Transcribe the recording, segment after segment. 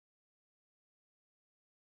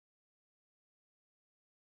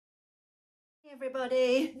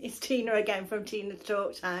Everybody, it's Tina again from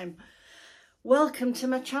tinastalktime. Welcome to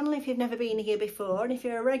my channel if you've never been here before, and if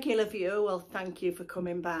you're a regular viewer, well, thank you for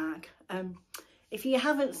coming back. If you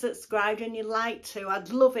haven't subscribed and you'd like to,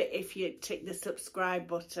 I'd love it if you tick the subscribe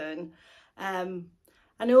button, and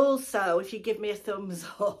also if you give me a thumbs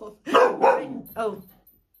up. Oh,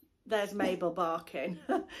 there's Mabel barking.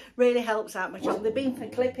 Really helps out my channel. They've been for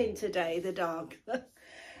clipping today, the dog.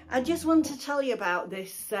 I just want to tell you about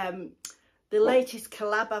this the latest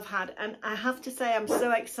collab I've had, and I have to say I'm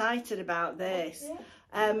so excited about this.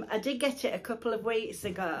 I did get it a couple of weeks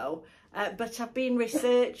ago, but I've been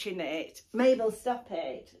researching it. Mabel, stop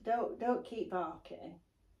it. Don't keep barking.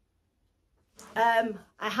 I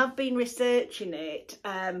have been researching it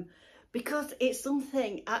because it's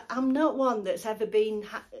something, I'm not one that's ever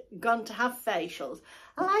gone to have facials.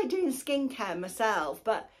 I like doing skincare myself,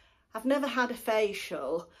 but I've never had a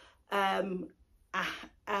facial.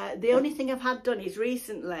 The only thing I've had done is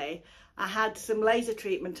recently I had some laser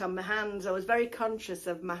treatment on my hands. I was very conscious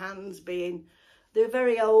of my hands being, they're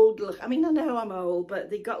very old look. I mean, I know I'm old, but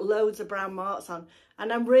they got loads of brown marks on,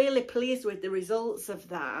 and I'm really pleased with the results of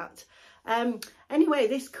that. Anyway,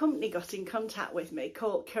 this company got in contact with me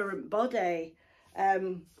called Currentbody,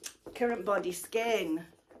 Currentbody Skin.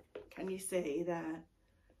 Can you see there?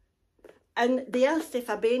 And they asked if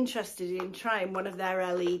I'd be interested in trying one of their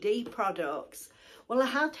LED products. Well, I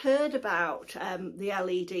had heard about the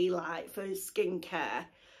LED light for skincare,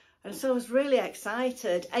 and so I was really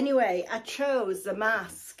excited. Anyway, I chose the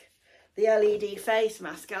mask, the LED face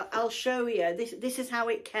mask. I'll show you. This is how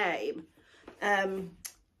it came. And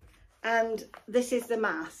this is the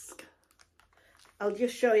mask. I'll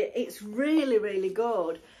just show you. It's really, really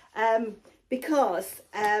good because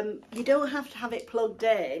you don't have to have it plugged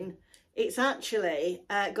in. It's actually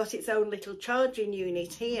got its own little charging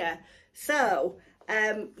unit here. So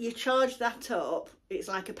you charge that up. It's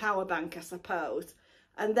like a power bank, I suppose.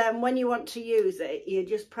 And then when you want to use it, you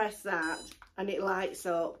just press that and it lights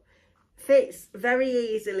up. Fits very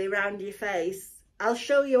easily around your face. I'll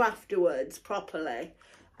show you afterwards properly.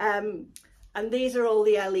 And these are all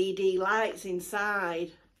the LED lights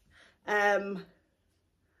inside.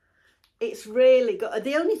 It's really good.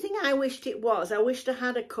 The only thing I wished I wished I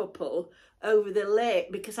had a couple over the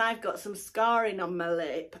lip, because I've got some scarring on my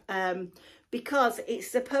lip. Because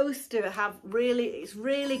it's supposed to have it's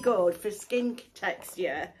really good for skin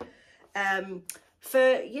texture.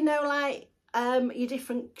 For, you know, like your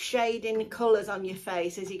different shading colours on your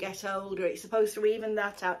face as you get older. It's supposed to even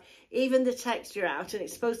that out, even the texture out, and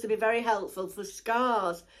it's supposed to be very helpful for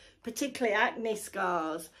scars, particularly acne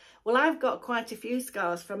scars. Well, I've got quite a few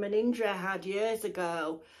scars from an injury I had years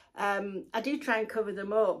ago. I do try and cover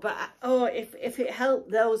them up, but if it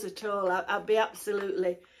helped those at all, I'd be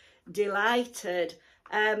absolutely delighted.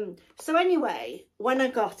 So anyway, when I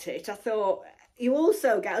got it, I thought, you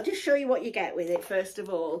also get, I'll just show you what you get with it. First of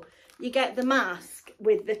all, you get the mask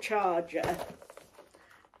with the charger,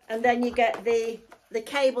 and then you get the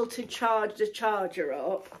cable to charge the charger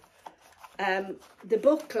up, the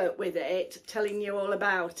booklet with it telling you all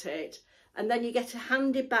about it, and then you get a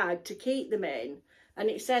handy bag to keep them in, and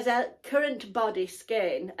it says Currentbody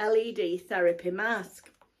Skin LED Therapy Mask.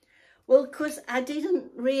 Well, because I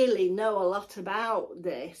didn't really know a lot about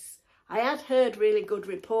this. I had heard really good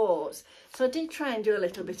reports, so I did try and do a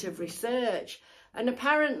little bit of research, and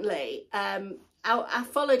apparently I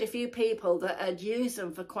followed a few people that had used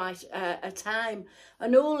them for quite a time,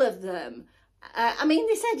 and all of them, I mean,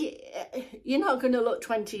 they said you're not going to look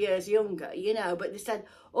 20 years younger, you know, but they said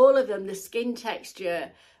all of them, the skin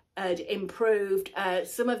texture had improved.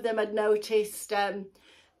 Some of them had noticed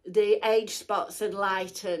the age spots had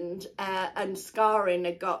lightened, and scarring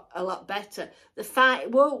had got a lot better.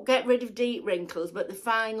 It won't get rid of deep wrinkles, but the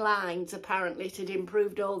fine lines, apparently it had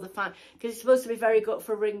improved all the fine, because it's supposed to be very good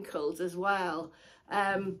for wrinkles as well.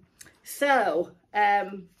 If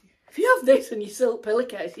you have this on your silk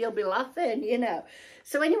pillowcase, you'll be laughing, you know.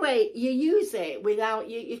 So anyway, you use it without,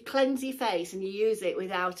 you cleanse your face and you use it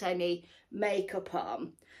without any makeup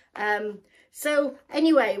on. So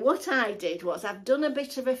anyway, what I did was I've done a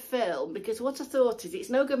bit of a film, because what I thought is it's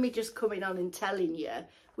no good me just coming on and telling you.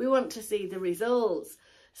 We want to see the results.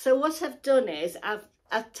 So what I've done is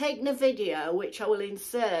I've taken a video, which I will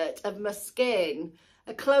insert, of my skin,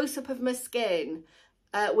 a close-up of my skin,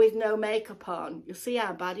 with no makeup on. You'll see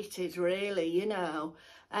how bad it is, really, you know.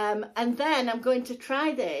 And then I'm going to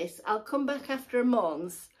try this. I'll come back after a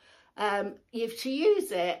month. You have to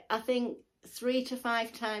use it, I think, 3 to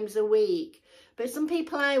 5 times a week. But some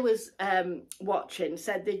people I was watching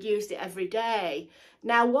said they'd used it every day.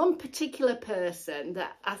 Now, one particular person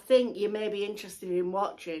that I think you may be interested in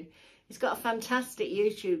watching He's got a fantastic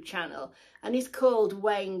YouTube channel, and he's called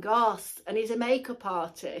Wayne Goss, and he's a makeup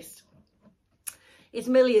artist. He's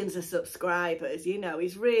millions of subscribers, you know,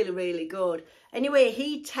 he's really, really good. Anyway,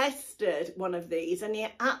 he tested one of these and he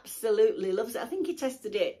absolutely loves it. I think he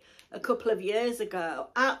tested it a couple of years ago.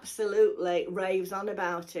 Absolutely raves on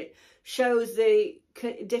about it. Shows the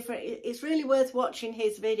different, it's really worth watching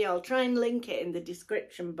his video. I'll try and link it in the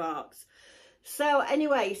description box. So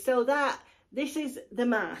anyway, so this is the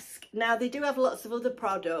mask. Now they do have lots of other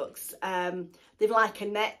products. They've like a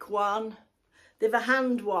neck one, they've a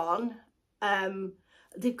hand one,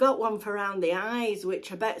 they've got one for around the eyes,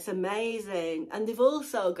 which I bet's amazing. And they've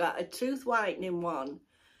also got a tooth whitening one.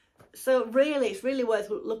 So really, it's really worth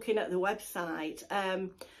looking at the website.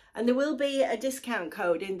 And there will be a discount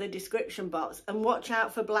code in the description box. And watch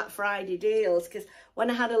out for Black Friday deals, because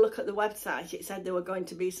when I had a look at the website, it said there were going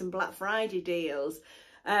to be some Black Friday deals.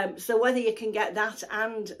 So whether you can get that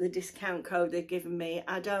and the discount code they've given me,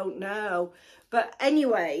 I don't know. But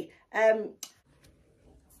anyway,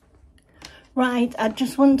 right, I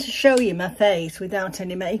just wanted to show you my face without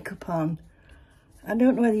any makeup on. I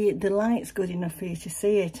don't know whether the light's good enough for you to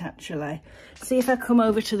see it, actually. See if I come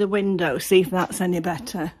over to the window, see if that's any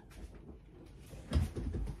better.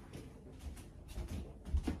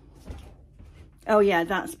 Oh yeah,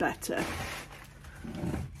 that's better.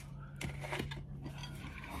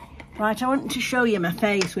 Right, I want to show you my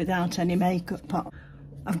face without any makeup on.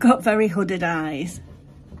 I've got very hooded eyes.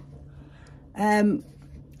 I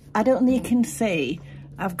don't think you can see,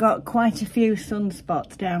 I've got quite a few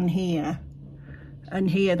sunspots down here. And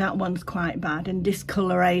here, that one's quite bad, and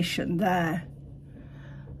discoloration there.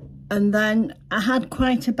 And then I had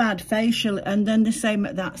quite a bad facial, and then the same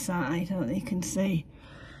at that side, I don't think you can see.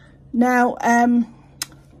 Now,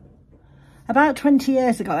 about 20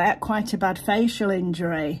 years ago, I had quite a bad facial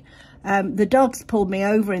injury. The dogs pulled me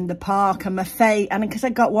over in the park, and my face, and because I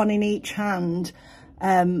got one in each hand,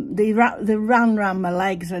 they ran around my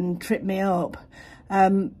legs and tripped me up.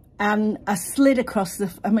 And I slid across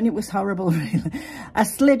I mean, it was horrible, really. I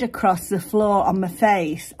slid across the floor on my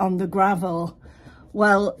face on the gravel.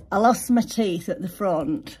 Well, I lost my teeth at the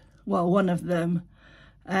front, well, one of them.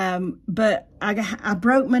 But I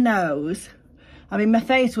broke my nose. I mean, my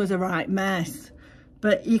face was a right mess.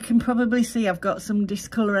 But you can probably see I've got some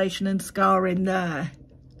discoloration and scarring there.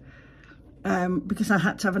 Because I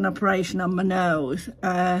had to have an operation on my nose.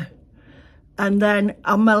 And then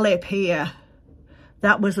on my lip here,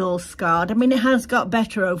 that was all scarred. I mean, it has got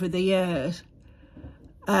better over the years.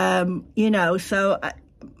 You know, so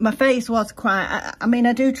my face was quite, I mean,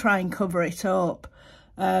 I do try and cover it up.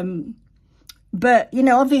 But, you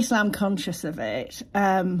know, obviously I'm conscious of it.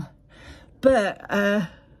 But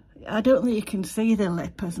I don't think you can see the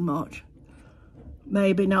lip as much.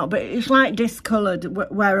 Maybe not, but it's like discoloured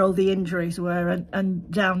where all the injuries were, and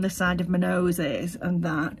down the side of my nose is, and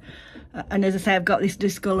that. And as I say, I've got this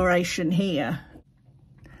discoloration here.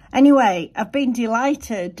 Anyway, I've been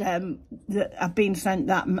delighted that I've been sent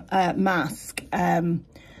that mask.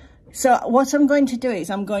 So what I'm going to do is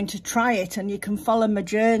I'm going to try it, and you can follow my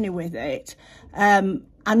journey with it.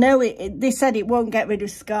 I know they said it won't get rid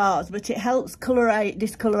of scars, but it helps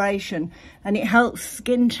discoloration, and it helps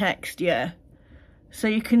skin texture. So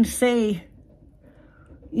you can see,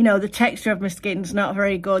 you know, the texture of my skin's not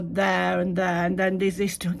very good there and there, and then there's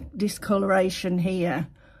this discoloration here.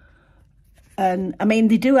 And I mean,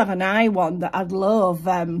 they do have an eye one that I'd love.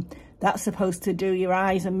 That's supposed to do your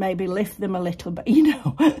eyes and maybe lift them a little bit, you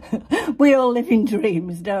know. We all live in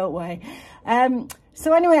dreams, don't we?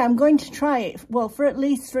 So anyway, I'm going to try it, well, for at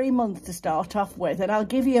least 3 months to start off with, and I'll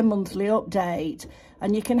give you a monthly update,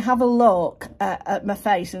 and you can have a look at my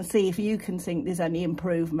face and see if you can think there's any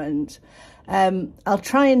improvement. I'll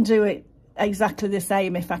try and do it exactly the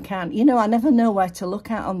same if I can. You know, I never know where to look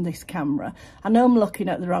at on this camera. I know I'm looking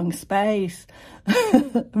at the wrong space,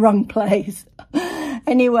 wrong place.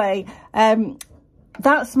 Anyway,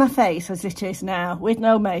 that's my face as it is now, with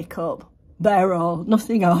no makeup, bare all,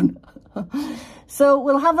 nothing on. So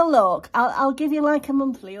we'll have a look. I'll give you like a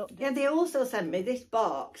monthly update. Yeah, they also sent me this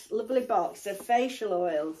box, lovely box of facial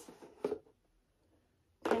oils.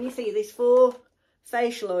 Can you see there's 4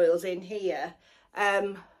 facial oils in here?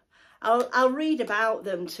 I'll read about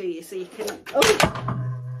them to you so you can...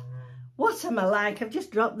 Oh, what am I like? I've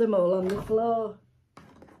just dropped them all on the floor.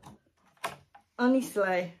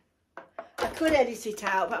 Honestly, I could edit it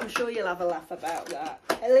out, but I'm sure you'll have a laugh about that.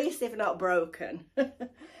 At least they've not broken.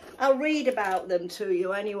 I'll read about them to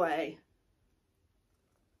you anyway.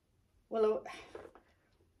 Well,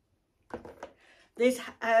 there's,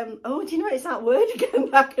 oh, do you know it's that word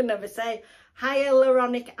again? I can never say.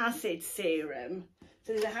 Hyaluronic acid serum.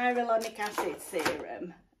 So there's a hyaluronic acid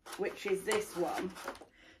serum, which is this one.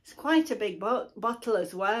 It's quite a big bottle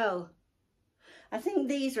as well. I think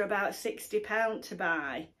these are about £60 to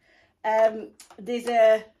buy. There's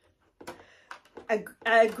a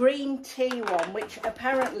green tea one, which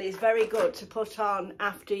apparently is very good to put on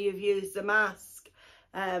after you've used the mask.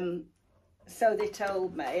 So they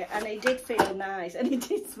told me, and it did feel nice, and it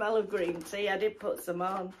did smell of green tea. I did put some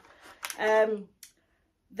on.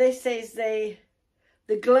 This is the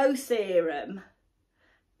glow serum.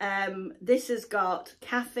 This has got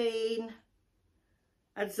caffeine,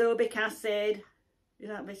 ascorbic acid, is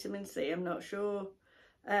that vitamin C? I'm not sure.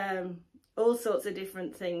 All sorts of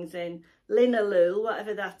different things in. Linalool,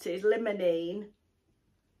 whatever that is, limonene.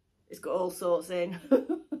 It's got all sorts in.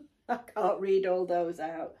 I can't read all those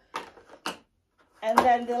out. And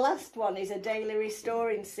then the last one is a daily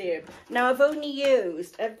restoring serum. Now I've only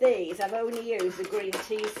used, of these, I've only used the green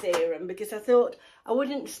tea serum because I thought I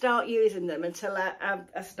wouldn't start using them until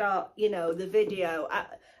I start, you know, the video.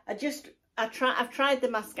 I've tried the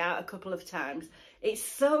mask out a couple of times. It's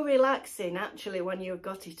so relaxing actually when you've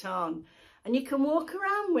got it on. And you can walk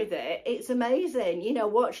around with it. It's amazing. You know,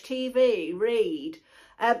 watch TV, read.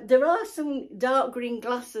 There are some dark green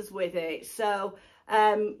glasses with it. So,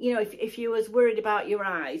 you know, if you was worried about your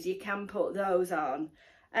eyes, you can put those on.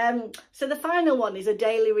 So the final one is a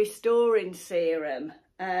daily restoring serum.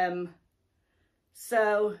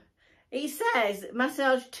 So it says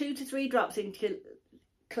massage 2 to 3 drops into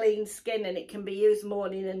clean skin, and it can be used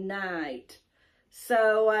morning and night.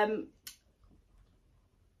 So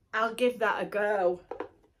I'll give that a go.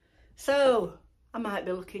 So I might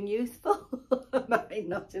be looking youthful. I might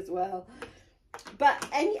not as well. But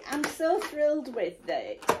I'm so thrilled with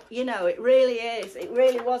it. You know, it really is. It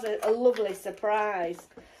really was a lovely surprise.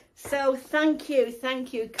 So thank you,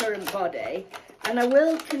 Currentbody. And I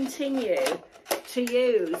will continue to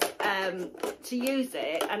use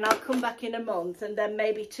it, and I'll come back in a month and then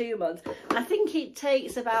maybe 2 months. I think it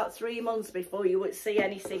takes about 3 months before you would see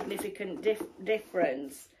any significant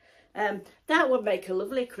difference. That would make a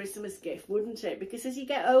lovely Christmas gift, wouldn't it? Because as you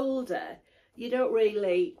get older, you don't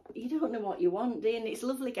know what you want, do you? And it's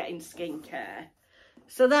lovely getting skincare.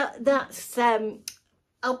 So that's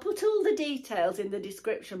I'll put all the details in the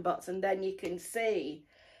description box, and then you can see.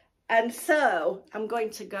 And so I'm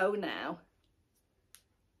going to go now.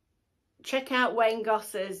 Check out Wayne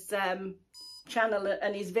Goss's channel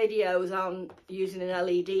and his videos on using an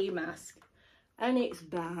LED mask. And it's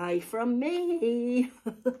bye from me.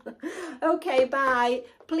 Okay, bye.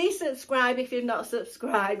 Please subscribe if you're not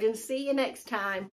subscribed, and see you next time.